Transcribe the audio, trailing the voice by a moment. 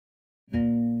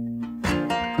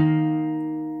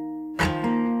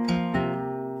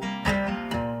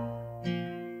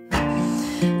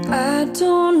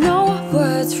don't know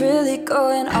what's really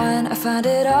going on. I find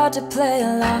it hard to play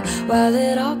along while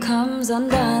it all comes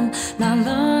undone. Not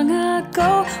long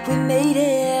ago we made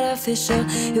it official.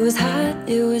 It was hot,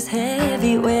 it was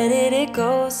heavy. Where did it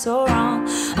go so wrong?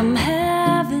 I'm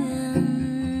having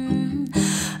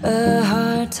a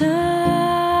hard time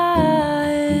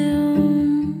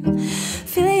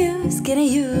feeling used,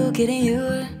 getting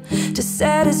you to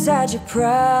set aside your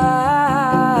pride.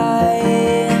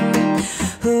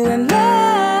 Who am I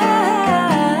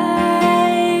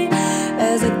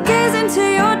as I gaze into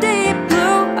your deep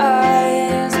blue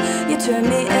eyes? You turn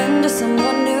me into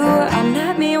someone new. I'm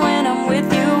not me when I'm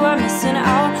with you. I'm missing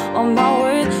out on my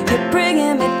worth. You're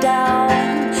bringing me down.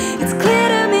 It's clear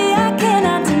to me, I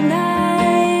cannot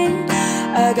deny.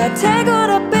 I got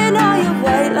tangled up in all your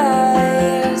white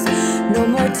lies. No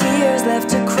more tears left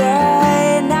to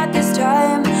cry. Not this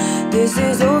time. This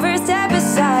is over, step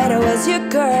aside. I was your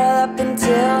girl up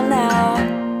until now.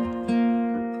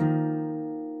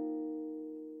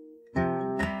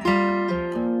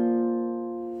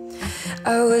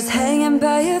 I was hanging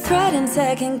by a thread and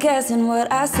second guessing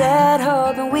what I said,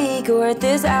 hoping we could work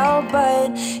this out,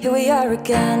 but here we are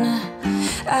again.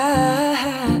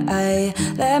 I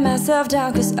let myself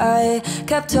down cause I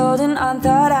kept holding on,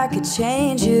 thought I could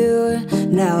change you.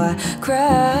 Now I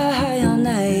cry all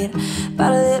night,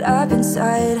 bottle it up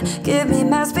inside. Give me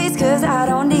my space cause I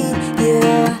don't need you.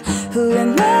 Who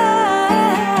am I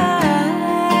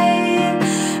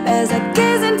as I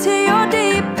gaze into your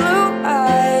deep blue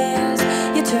eyes?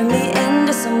 You turn me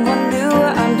into someone new.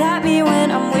 I'm not me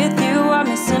when I'm with you. I'm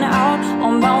missing out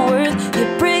on my worth.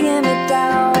 You're bringing me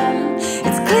down.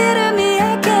 It's clear to me,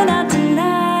 I cannot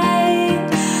deny.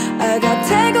 I got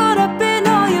tangled up in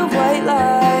all your white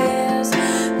lies.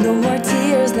 No more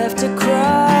tears left to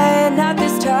cry. Not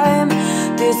this time.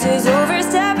 This is over,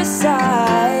 step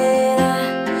aside.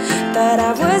 Thought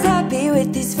I was happy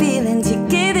with these feelings. You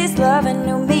gave this love a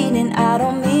new meaning. I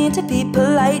don't mean to be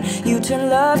polite. You turn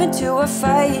love into a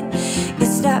fight.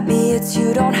 It's not me, it's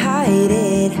you, don't hide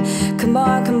it. Come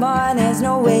on, there's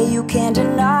no way you can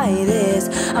deny this.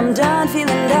 I'm done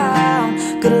feeling down.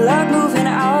 Good luck moving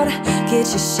out. Get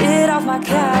your shit off my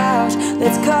couch.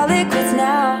 Let's call it quits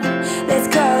now.